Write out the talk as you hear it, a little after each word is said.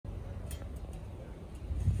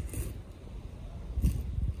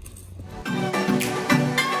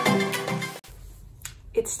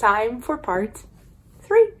it's time for part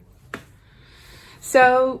 3.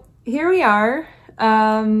 So here we are.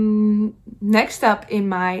 Next up in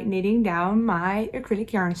my knitting down my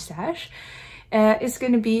acrylic yarn stash is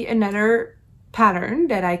going to be another pattern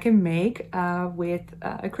that I can make with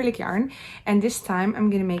acrylic yarn, and this time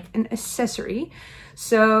I'm going to make an accessory.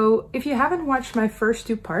 So if you haven't watched my first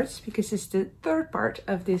 2 parts, because it's the 3rd part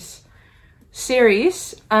of this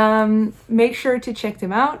series, make sure to check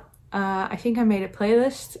them out. I think I made a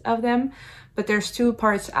playlist of them, but there's 2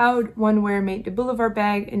 parts out, one where I made the boulevard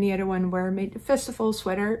bag and the other one where I made the festival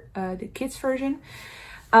sweater, the kids version.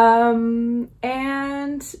 And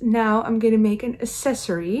now I'm gonna make an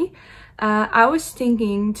accessory. I was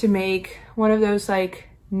thinking to make one of those like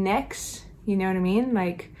necks, you know what I mean?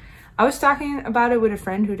 Like, I was talking about it with a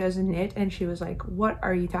friend who doesn't knit, and she was like, what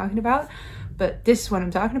are you talking about? But this is what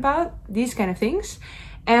I'm talking about, these kind of things.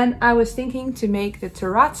 And I was thinking to make the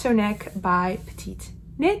Terrazzo Neck by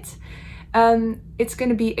PetiteKnit. It's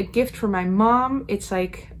gonna be a gift for my mom. It's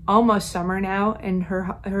like almost summer now, and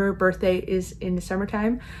her birthday is in the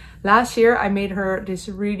summertime. Last year I made her this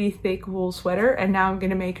really thick wool sweater, and now I'm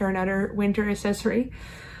gonna make her another winter accessory.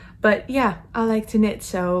 But yeah, I like to knit,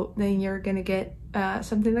 so then you're gonna get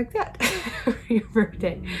something like that for your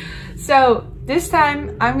birthday. So this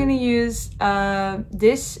time I'm gonna use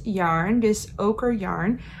this yarn, this ochre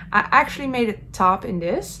yarn. I actually made a top in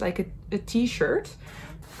this, like a t-shirt.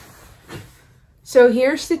 So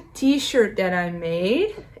here's the t-shirt that I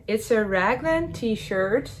made. It's a raglan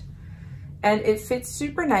t-shirt, and it fits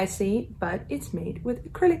super nicely, but it's made with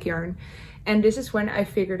acrylic yarn. And this is when I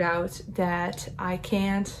figured out that I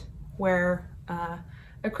can't wear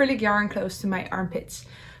acrylic yarn close to my armpits.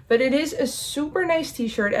 But it is a super nice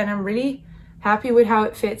t-shirt, and I'm really happy with how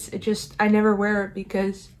it fits. It just, I never wear it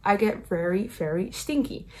because I get very, very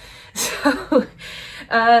stinky. So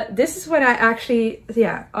this is what I actually,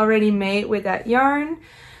 already made with that yarn.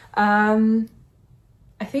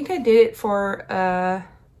 I think I did it for a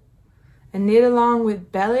knit along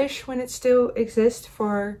with Bellish when it still exists,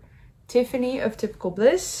 for Tiffany of Typical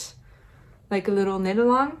Bliss, like a little knit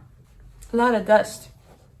along. A lot of dust.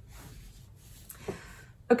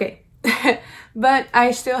 Okay, but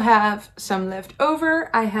I still have some left over.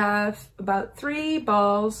 I have about 3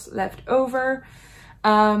 balls left over.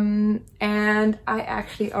 And I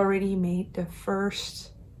actually already made the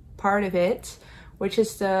first part of it, which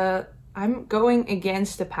is I'm going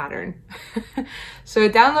against the pattern. So I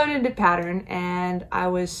downloaded the pattern, and I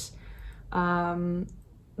was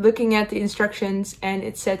looking at the instructions, and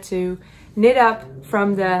it said to knit up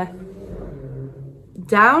from the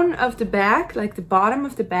down of the back, like the bottom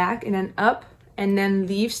of the back, and then up, and then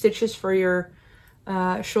leave stitches for your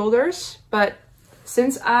shoulders. But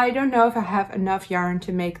since I don't know if I have enough yarn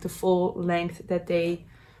to make the full length that they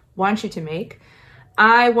want you to make,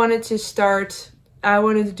 I wanted to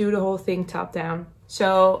do the whole thing top down.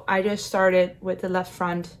 So I just started with the left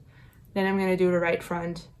front, then I'm going to do the right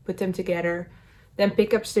front, put them together, then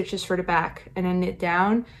pick up stitches for the back, and then knit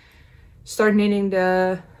down, start knitting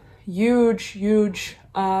the huge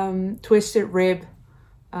twisted rib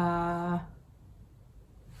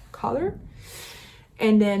collar,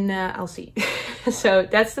 and then I'll see. So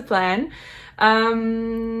that's the plan.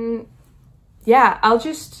 Yeah, I'll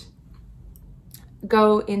just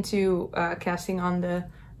go into casting on the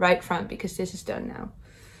right front because this is done now.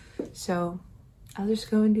 So I'll just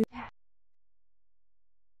go and do that.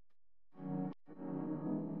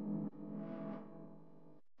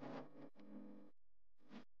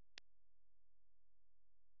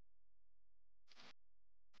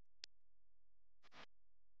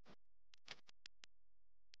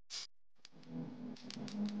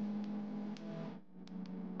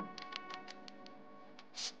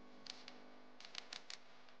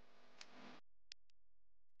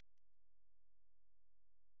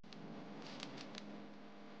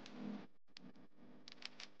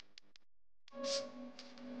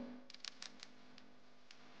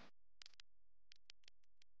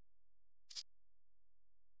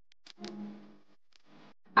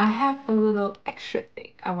 I have a little extra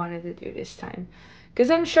thing I wanted to do this time, because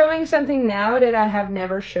I'm showing something now that I have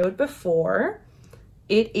never showed before.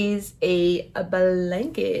 It is a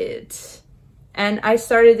blanket, and I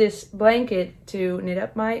started this blanket to knit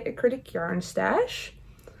up my acrylic yarn stash.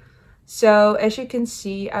 So as you can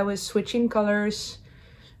see, I was switching colors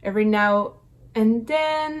every now and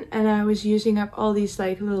then, and I was using up all these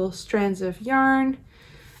like little strands of yarn,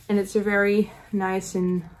 and it's a very nice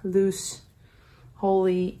and loose,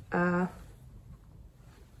 holy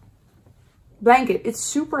blanket. It's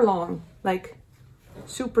super long, like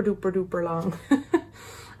super duper duper long.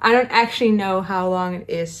 I don't actually know how long it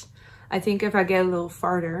is. I think if I get a little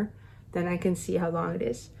farther, then I can see how long it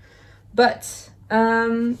is. But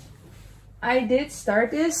I did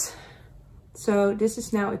start this. So this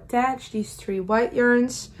is now attached, these 3 white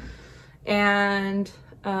yarns. And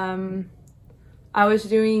I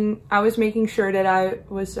was making sure that I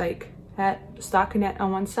was like, had stockinette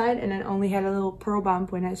on one side and then only had a little purl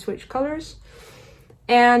bump when I switched colors.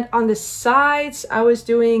 And on the sides, I was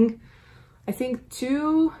doing, I think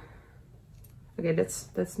 2, okay, that's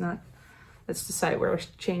the side where I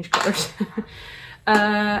changed colors.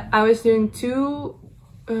 I was doing 2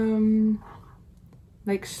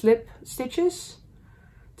 like slip stitches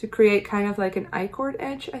to create kind of like an I-cord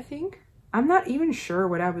edge, I think. I'm not even sure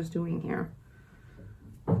what I was doing here.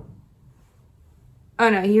 Oh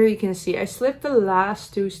no, here you can see I slipped the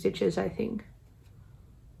last 2 stitches, I think.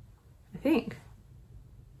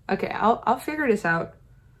 Okay, I'll figure this out.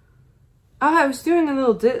 Oh, I was doing a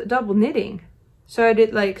little double knitting. So I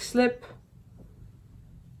did like slip,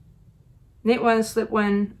 knit 1, slip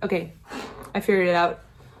 1. Okay, I figured it out.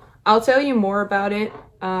 I'll tell you more about it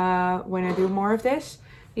when I do more of this.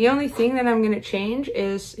 The only thing that I'm going to change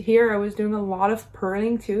is here I was doing a lot of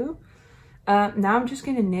purling too. Now I'm just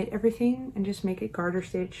going to knit everything and just make it garter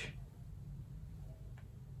stitch.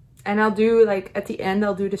 And I'll do like at the end,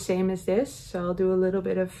 I'll do the same as this. So I'll do a little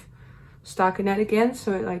bit of stockinette again.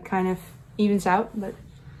 So it like kind of evens out. But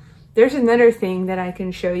there's another thing that I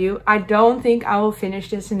can show you. I don't think I will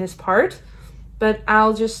finish this in this part, but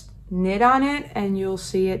I'll just knit on it and you'll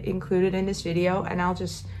see it included in this video. And I'll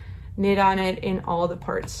just knit on it in all the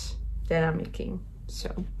parts that I'm making.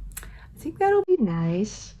 So I think that'll be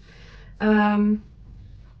nice. Yeah.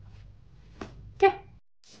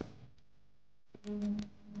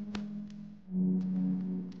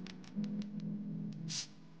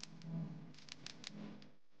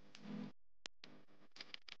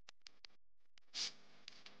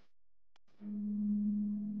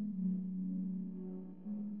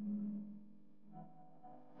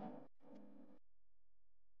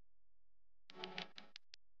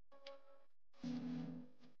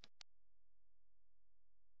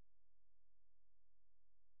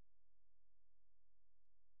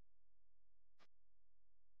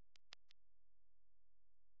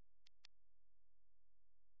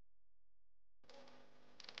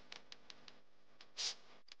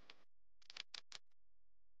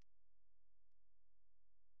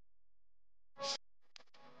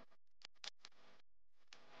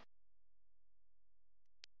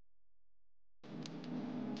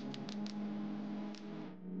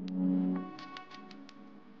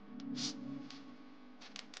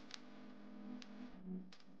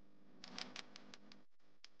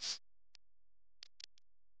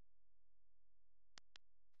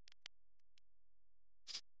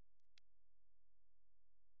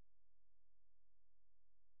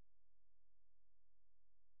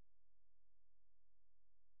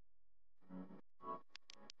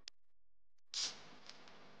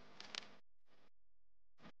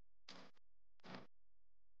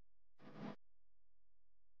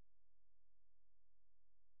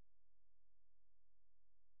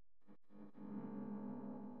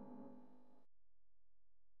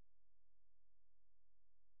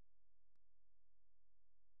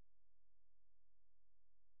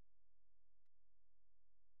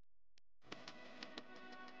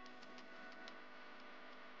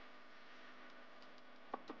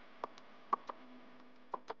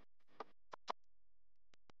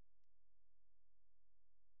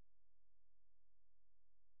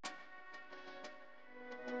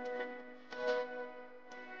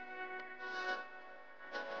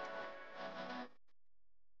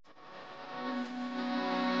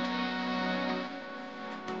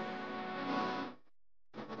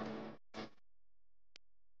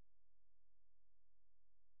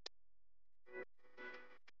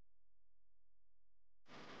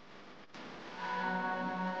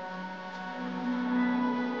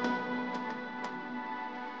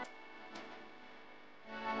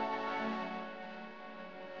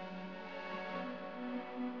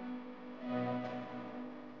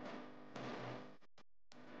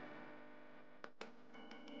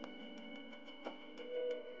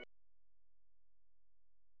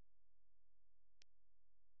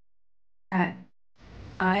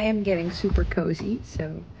 I am getting super cozy,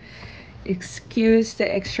 so excuse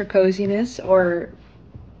the extra coziness, or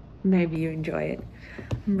maybe you enjoy it.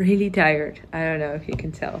 I'm really tired. I don't know if you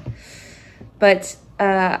can tell. But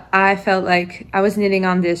I felt like I was knitting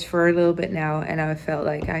on this for a little bit now, and I felt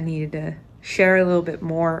like I needed to share a little bit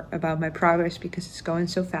more about my progress because it's going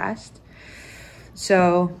so fast.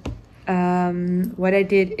 So what I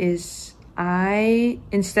did is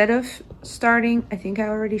instead of starting, I think I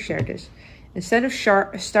already shared this, instead of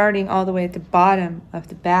starting all the way at the bottom of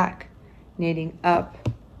the back, knitting up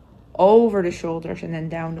over the shoulders and then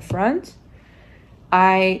down the front,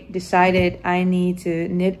 I decided I need to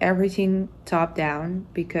knit everything top down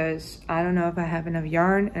because I don't know if I have enough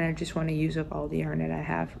yarn and I just want to use up all the yarn that I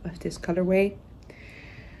have of this colorway.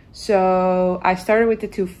 So I started with the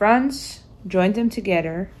two fronts, joined them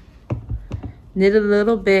together, knit a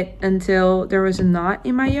little bit until there was a knot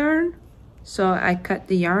in my yarn. So I cut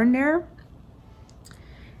the yarn there.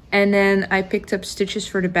 And then I picked up stitches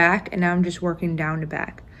for the back and now I'm just working down the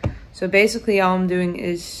back. So basically all I'm doing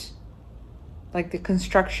is like the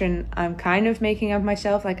construction I'm kind of making up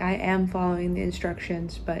myself. Like I am following the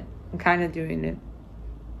instructions, but I'm kind of doing it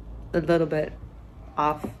a little bit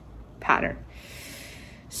off pattern.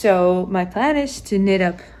 So my plan is to knit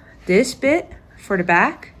up this bit for the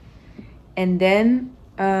back and then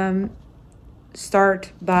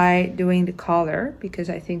start by doing the collar, because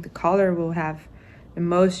I think the collar will have the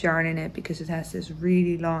most yarn in it because it has this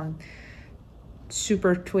really long,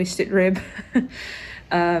 super twisted rib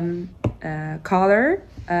collar,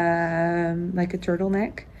 like a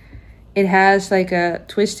turtleneck. It has like a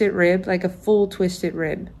twisted rib, like a full twisted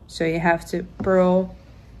rib. So you have to purl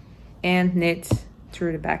and knit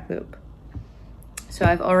through the back loop. So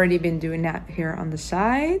I've already been doing that here on the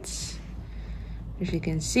sides. As you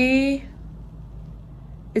can see,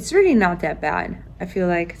 it's really not that bad. I feel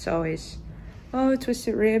like it's always, oh,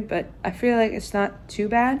 twisted rib, but I feel like it's not too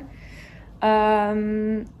bad.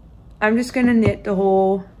 I'm just gonna knit the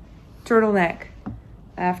whole turtleneck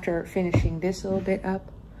after finishing this little bit up.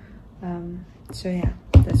 So yeah,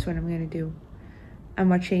 that's what I'm gonna do. I'm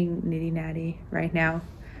watching Nitty Natty right now.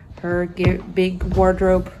 Her big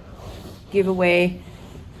wardrobe giveaway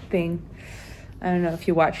thing. I don't know if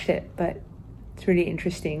you watched it, but it's really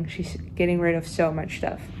interesting. She's getting rid of so much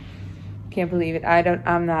stuff. Can't believe it.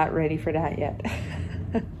 I'm not ready for that yet.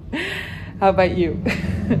 How about you?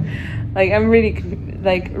 Like I'm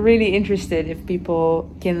really interested if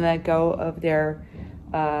people can let go of their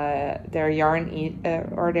yarn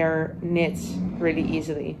or their knits really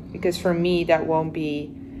easily, because for me that won't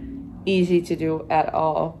be easy to do at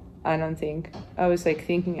all. I don't think. I was like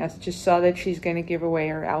thinking, I just saw that she's gonna give away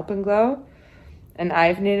her Alpenglow, and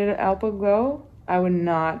I've knitted an Alpenglow. I would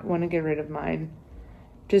not want to get rid of mine,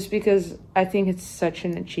 just because I think it's such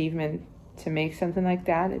an achievement to make something like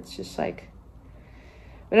that. It's just like,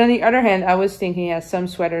 but on the other hand, I was thinking, yeah, some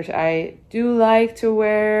sweaters I do like to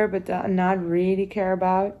wear, but not really care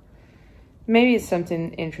about. Maybe it's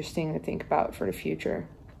something interesting to think about for the future.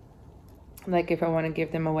 Like if I want to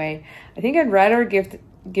give them away. I think I'd rather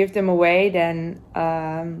give them away than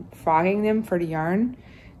frogging them for the yarn,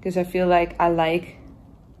 because I feel like I like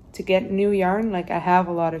to get new yarn. Like I have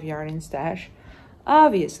a lot of yarn in stash,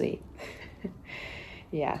 obviously.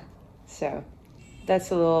 Yeah, so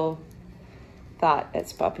that's a little thought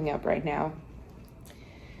that's popping up right now.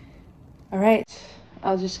 All right,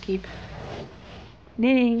 I'll just keep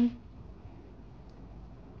knitting.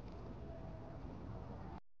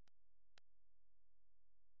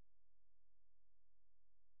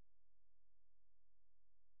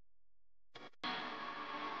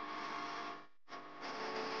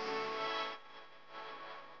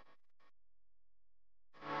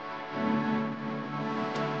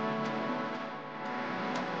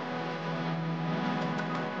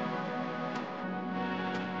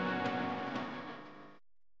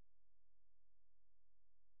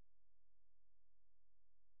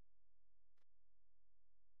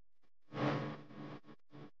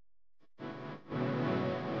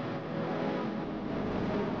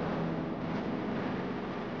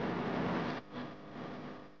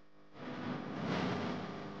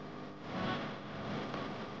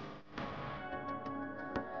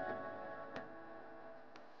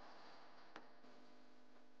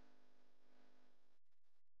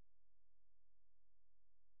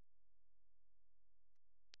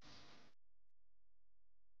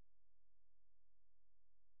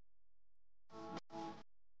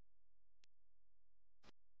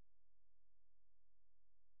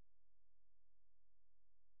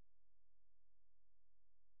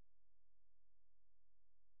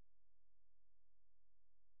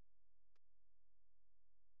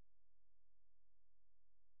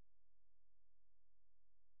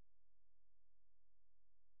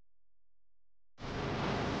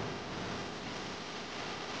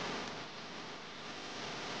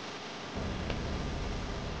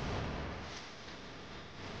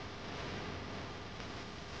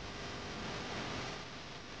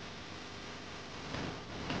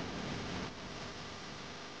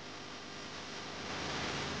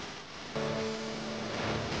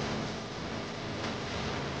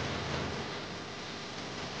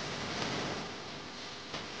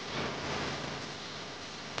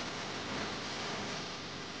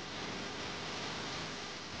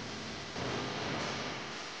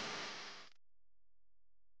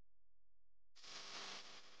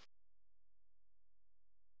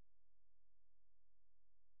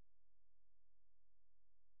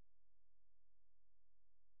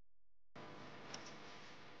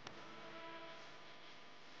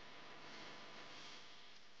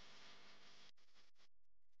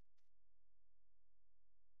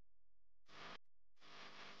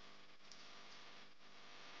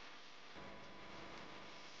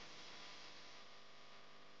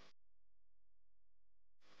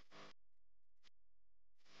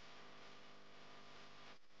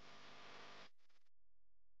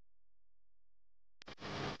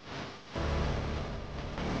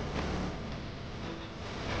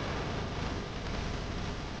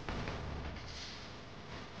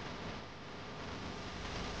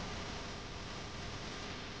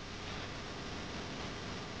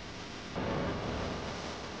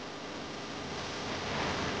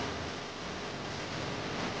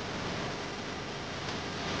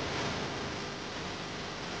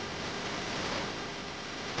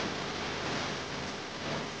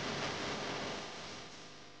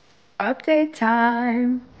 Update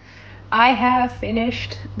time. I have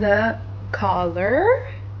finished the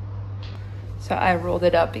collar. So I rolled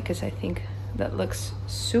it up because I think that looks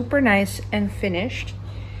super nice and finished.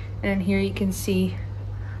 And here you can see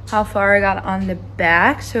how far I got on the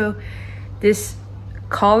back. So this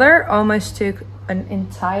collar almost took an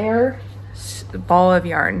entire ball of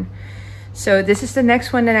yarn. So this is the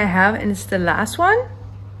next one that I have, and it's the last one.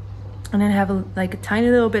 And then I have like a tiny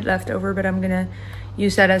little bit left over, but I'm gonna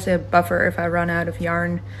use that as a buffer if I run out of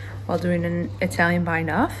yarn while doing an Italian bind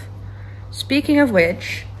off. Speaking of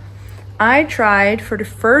which, I tried for the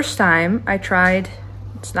first time,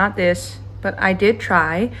 it's not this, but I did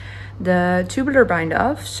try the tubular bind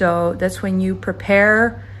off. So that's when you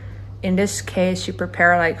prepare, in this case, you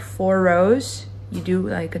prepare like 4 rows. You do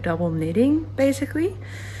like a double knitting basically.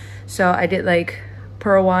 So I did like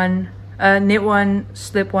purl one, knit one,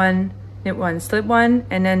 slip one, knit one, slip one,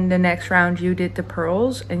 and then the next round you did the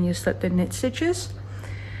purls and you slip the knit stitches.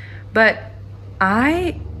 But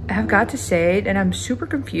I have got to say that I'm super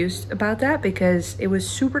confused about that because it was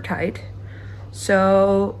super tight.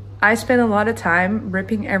 So I spent a lot of time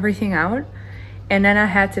ripping everything out, and then I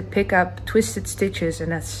had to pick up twisted stitches,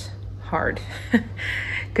 and that's hard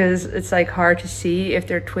because it's like hard to see if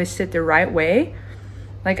they're twisted the right way.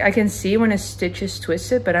 Like I can see when a stitch is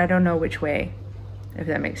twisted, but I don't know which way, if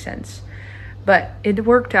that makes sense. But it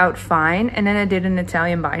worked out fine. And then I did an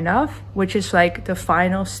Italian bind off, which is like the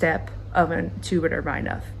final step of a tubular bind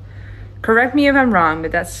off. Correct me if I'm wrong,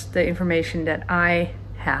 but that's the information that I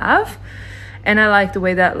have. And I like the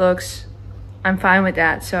way that looks. I'm fine with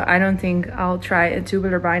that. So I don't think I'll try a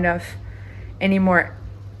tubular bind off anymore.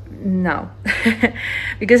 No.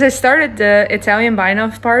 Because I started the Italian bind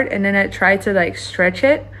off part and then I tried to like stretch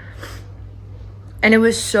it. And it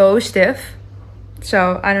was so stiff.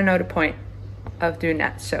 So I don't know the point of doing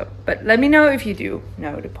that. So, but let me know if you do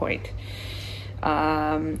know the point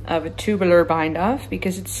of a tubular bind off,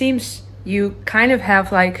 because it seems you kind of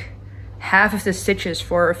have like half of the stitches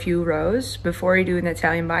for a few rows before you do an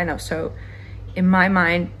Italian bind off. So in my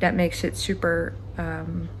mind, that makes it super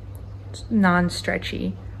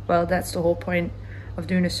non-stretchy. Well, that's the whole point of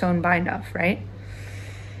doing a sewn bind off, right?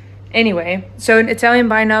 Anyway, so an Italian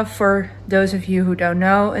bind off, for those of you who don't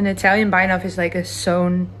know, an Italian bind off is like a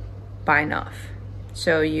sewn bind off.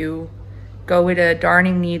 So you go with a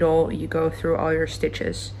darning needle, you go through all your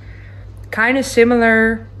stitches. Kind of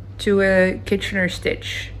similar to a Kitchener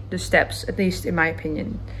stitch, the steps, at least in my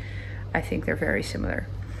opinion. I think they're very similar.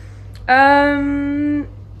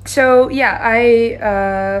 So yeah,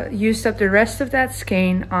 I used up the rest of that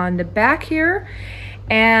skein on the back here,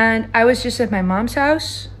 and I was just at my mom's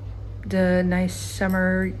house. The nice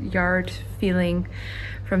summer yard feeling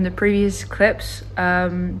from the previous clips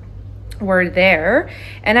were there,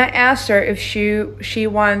 and I asked her if she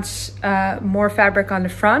wants more fabric on the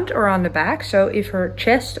front or on the back, so if her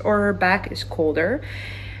chest or her back is colder,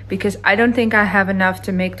 because I don't think I have enough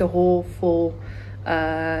to make the whole full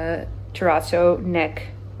terrazzo neck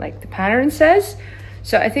like the pattern says.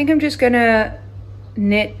 So I think I'm just gonna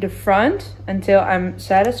knit the front until I'm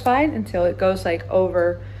satisfied, until it goes like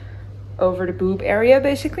over the boob area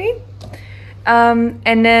basically.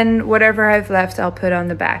 And then whatever I've left I'll put on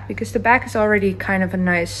the back, because the back is already kind of a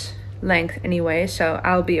nice length anyway, so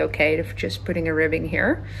I'll be okay with just putting a ribbing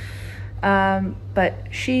here. But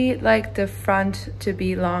she liked the front to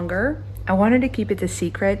be longer. I wanted to keep it a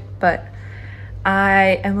secret, but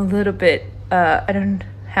I am a little bit I don't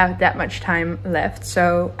have that much time left,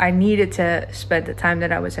 so I needed to spend the time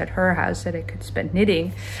that I was at her house that I could spend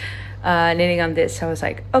knitting on this. So I was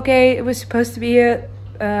like, okay, it was supposed to be a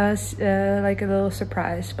like a little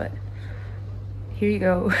surprise, but here you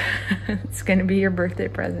go. It's gonna be your birthday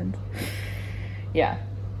present. Yeah.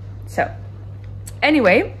 So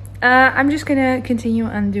anyway, I'm just gonna continue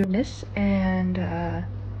on doing this and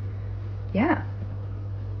yeah,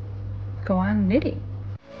 go on knitting.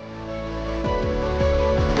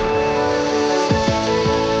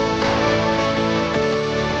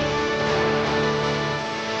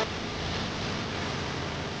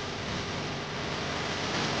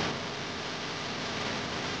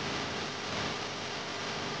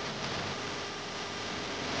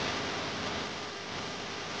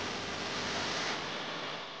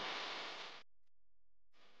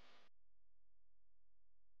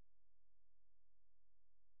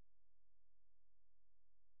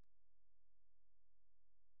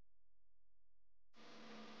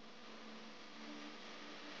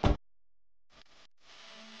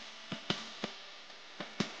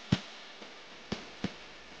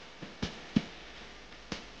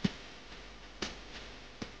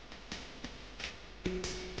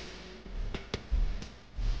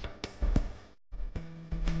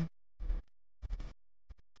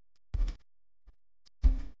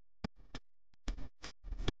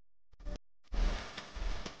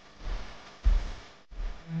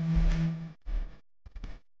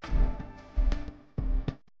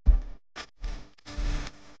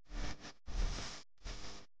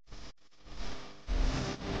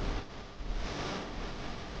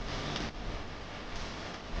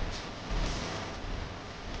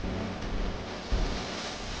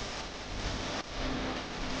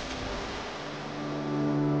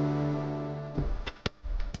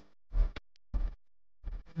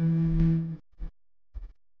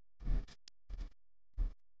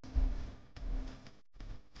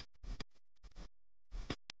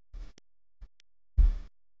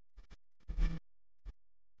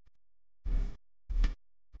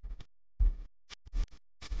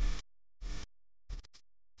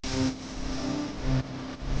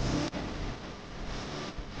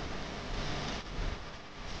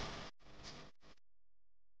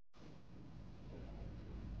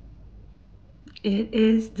 it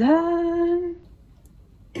is done.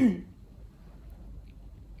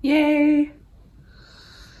 Yay.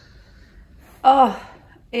 Oh,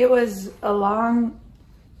 it was a long,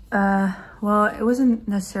 well, it wasn't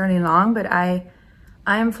necessarily long, but I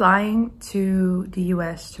am flying to the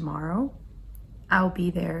US tomorrow. I'll be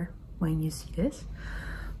there when you see this,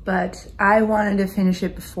 but I wanted to finish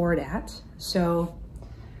it before that. So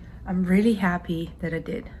I'm really happy that I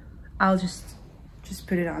did. I'll just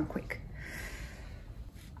put it on quick.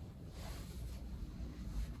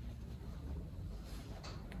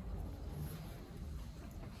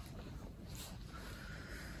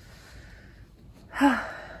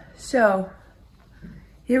 So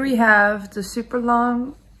here we have the super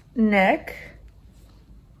long neck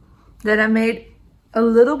that I made a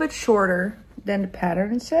little bit shorter than the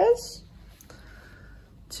pattern says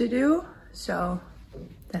to do. So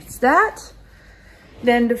that's that.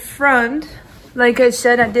 Then the front, like I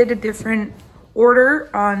said, I did a different order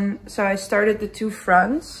on, so I started the two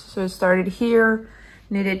fronts. So I started here,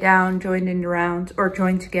 knitted down, joined in around, or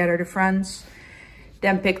joined together the fronts,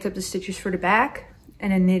 then picked up the stitches for the back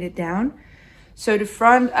and then knit it down. So the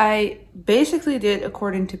front I basically did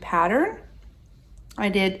according to pattern. I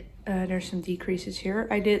did, there's some decreases here.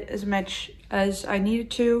 I did as much as I needed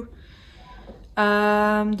to.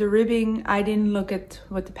 The ribbing, I didn't look at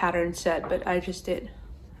what the pattern said, but I just did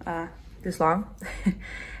this long.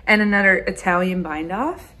 And another Italian bind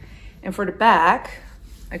off. And for the back,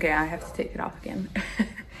 okay, I have to take it off again.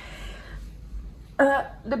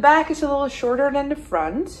 The back is a little shorter than the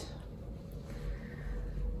front.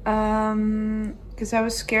 Because I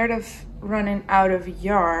was scared of running out of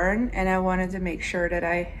yarn and I wanted to make sure that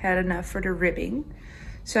I had enough for the ribbing.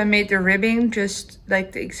 So I made the ribbing just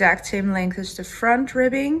like the exact same length as the front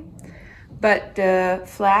ribbing, but the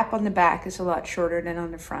flap on the back is a lot shorter than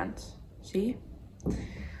on the front. See? But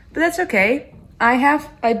that's okay.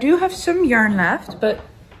 I do have some yarn left, but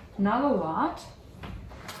not a lot.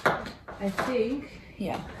 I think,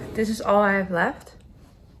 yeah, this is all I have left.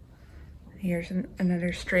 Here's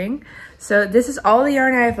another string. So this is all the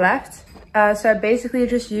yarn I have left. So I basically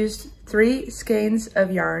just used 3 skeins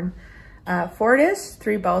of yarn for this,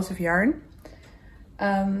 3 balls of yarn.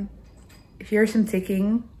 Here's some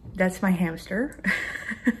ticking. That's my hamster.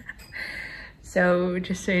 So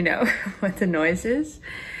just so you know what the noise is.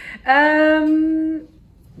 Yeah,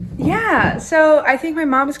 so I think my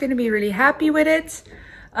mom is going to be really happy with it.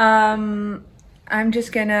 I'm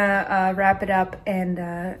just gonna wrap it up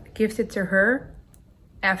and gift it to her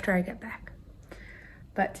after I get back.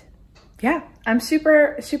 But yeah, I'm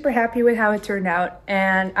super happy with how it turned out,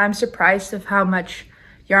 and I'm surprised of how much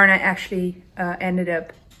yarn I actually ended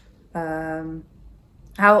up,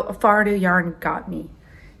 how far the yarn got me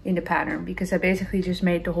in the pattern, because I basically just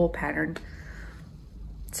made the whole pattern.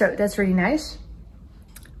 So that's really nice.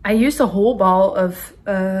 I used a whole ball of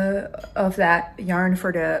that yarn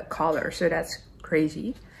for the collar, so that's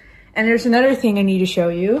crazy. And there's another thing I need to show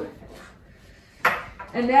you,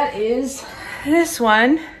 and that is this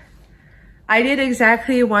one. I did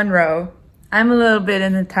exactly 1 row. I'm a little bit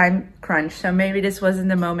in a time crunch, so maybe this wasn't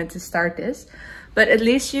the moment to start this, but at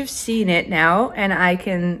least you've seen it now, and I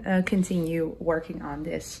can continue working on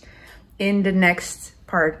this in the next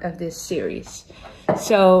part of this series.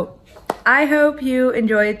 So I hope you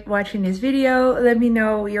enjoyed watching this video. Let me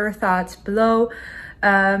know your thoughts below.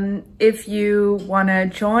 If you want to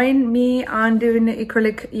join me on doing the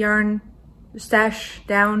acrylic yarn stash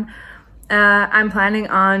down, I'm planning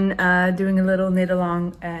on doing a little knit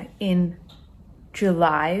along in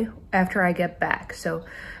July after I get back. So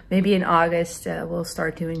maybe in August we'll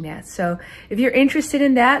start doing that. So if you're interested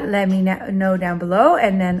in that, let me know down below,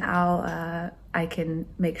 and then I can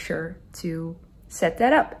make sure to set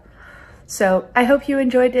that up. So I hope you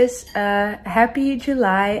enjoyed this. Happy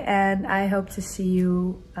July, and I hope to see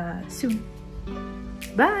you soon.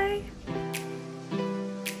 Bye.